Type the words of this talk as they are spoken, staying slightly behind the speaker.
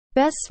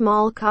Best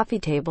small coffee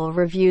table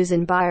reviews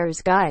and buyer's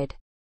guide.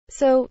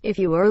 So, if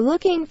you are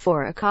looking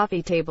for a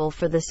coffee table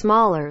for the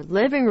smaller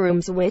living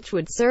rooms which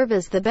would serve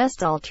as the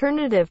best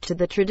alternative to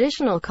the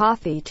traditional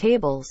coffee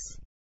tables,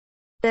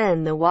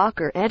 then the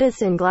Walker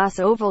Edison glass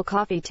oval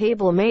coffee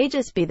table may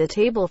just be the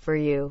table for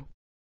you.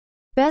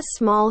 Best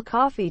small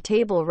coffee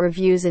table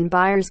reviews and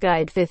buyer's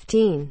guide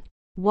 15.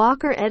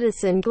 Walker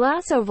Edison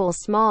glass oval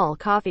small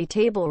coffee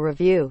table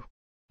review.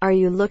 Are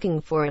you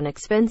looking for an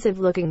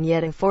expensive-looking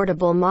yet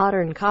affordable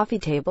modern coffee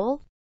table?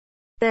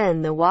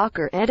 Then the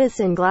Walker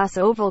Edison glass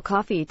oval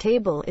coffee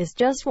table is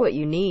just what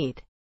you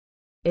need.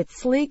 Its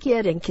sleek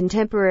yet in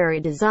contemporary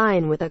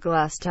design with a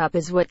glass top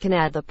is what can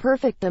add the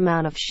perfect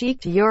amount of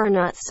chic to your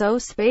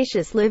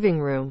not-so-spacious living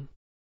room.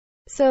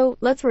 So,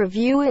 let's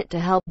review it to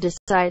help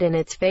decide in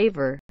its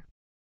favor.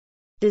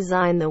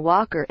 Design. The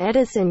Walker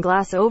Edison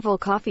glass oval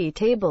coffee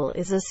table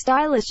is a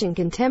stylish and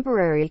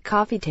contemporary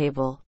coffee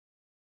table.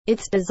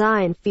 Its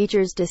design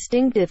features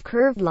distinctive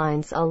curved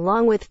lines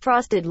along with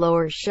frosted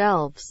lower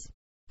shelves.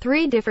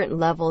 3 different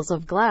levels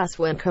of glass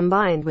when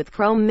combined with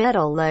chrome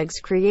metal legs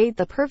create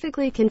the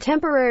perfectly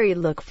contemporary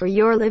look for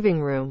your living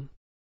room.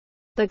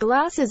 The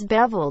glass is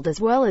beveled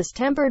as well as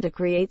tempered to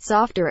create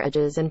softer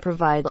edges and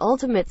provide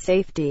ultimate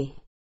safety.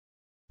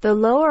 The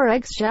lower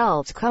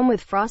shelves come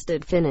with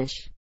frosted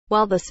finish,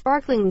 while the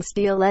sparkling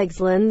steel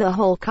legs lend the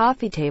whole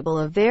coffee table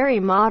a very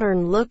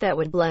modern look that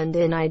would blend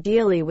in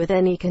ideally with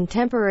any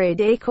contemporary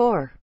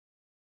decor.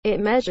 It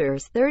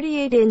measures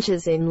 38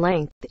 inches in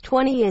length,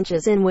 20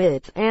 inches in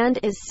width, and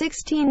is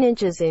 16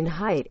 inches in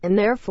height, and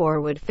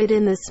therefore would fit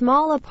in the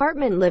small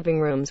apartment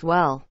living rooms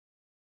well.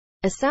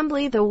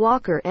 Assembly. The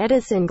Walker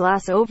Edison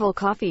glass oval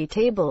coffee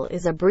table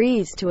is a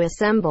breeze to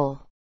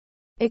assemble.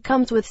 It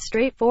comes with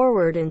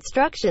straightforward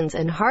instructions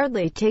and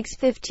hardly takes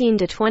 15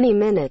 to 20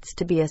 minutes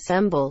to be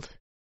assembled.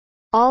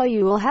 All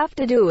you will have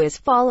to do is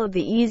follow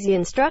the easy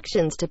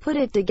instructions to put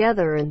it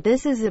together, and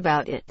this is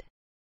about it.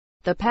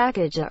 The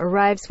package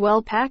arrives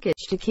well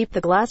packaged to keep the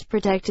glass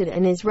protected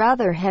and is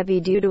rather heavy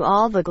due to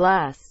all the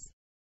glass.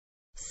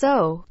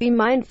 So, be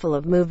mindful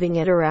of moving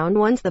it around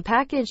once the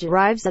package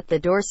arrives at the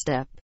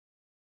doorstep.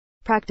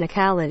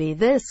 Practicality.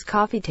 This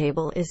coffee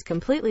table is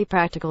completely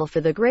practical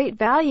for the great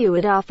value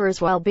it offers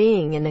while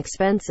being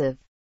inexpensive.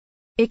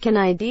 It can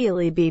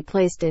ideally be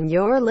placed in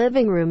your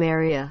living room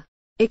area.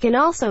 It can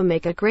also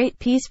make a great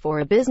piece for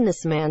a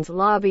businessman's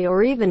lobby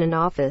or even an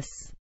office.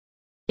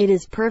 It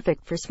is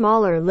perfect for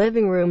smaller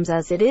living rooms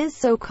as it is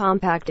so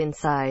compact in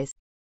size.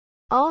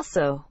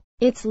 Also,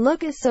 its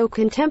look is so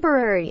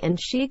contemporary and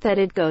chic that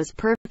it goes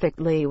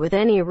perfectly with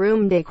any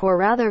room decor,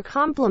 rather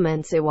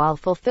complements it while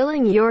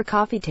fulfilling your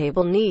coffee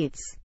table needs.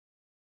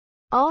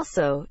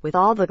 Also, with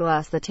all the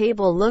glass, the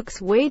table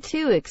looks way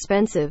too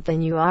expensive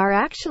than you are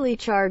actually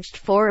charged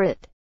for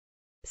it.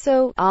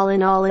 So, all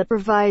in all, it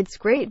provides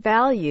great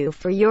value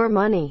for your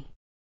money.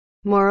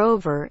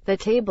 Moreover, the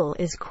table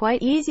is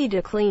quite easy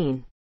to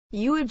clean.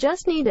 You would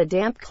just need a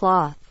damp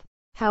cloth.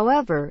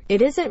 However,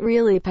 it isn't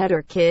really pet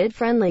or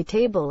kid-friendly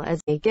table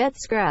as it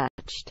gets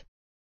scratched.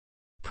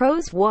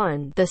 Pros.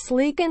 1. The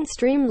sleek and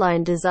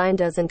streamlined design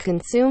doesn't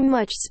consume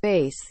much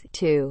space.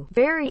 2.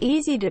 Very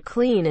easy to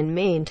clean and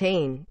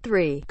maintain.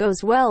 3.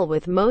 Goes well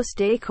with most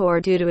decor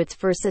due to its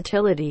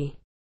versatility.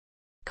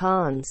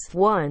 Cons.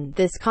 1.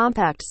 This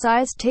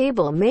compact-sized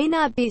table may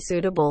not be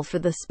suitable for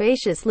the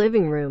spacious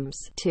living rooms.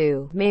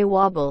 2. May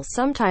wobble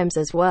sometimes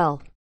as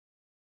well.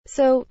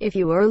 So, if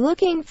you are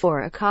looking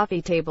for a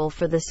coffee table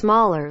for the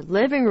smaller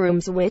living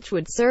rooms which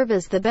would serve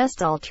as the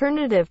best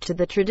alternative to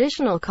the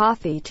traditional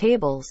coffee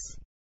tables,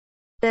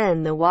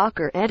 then the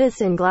Walker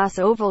Edison glass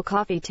oval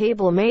coffee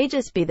table may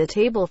just be the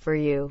table for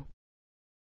you.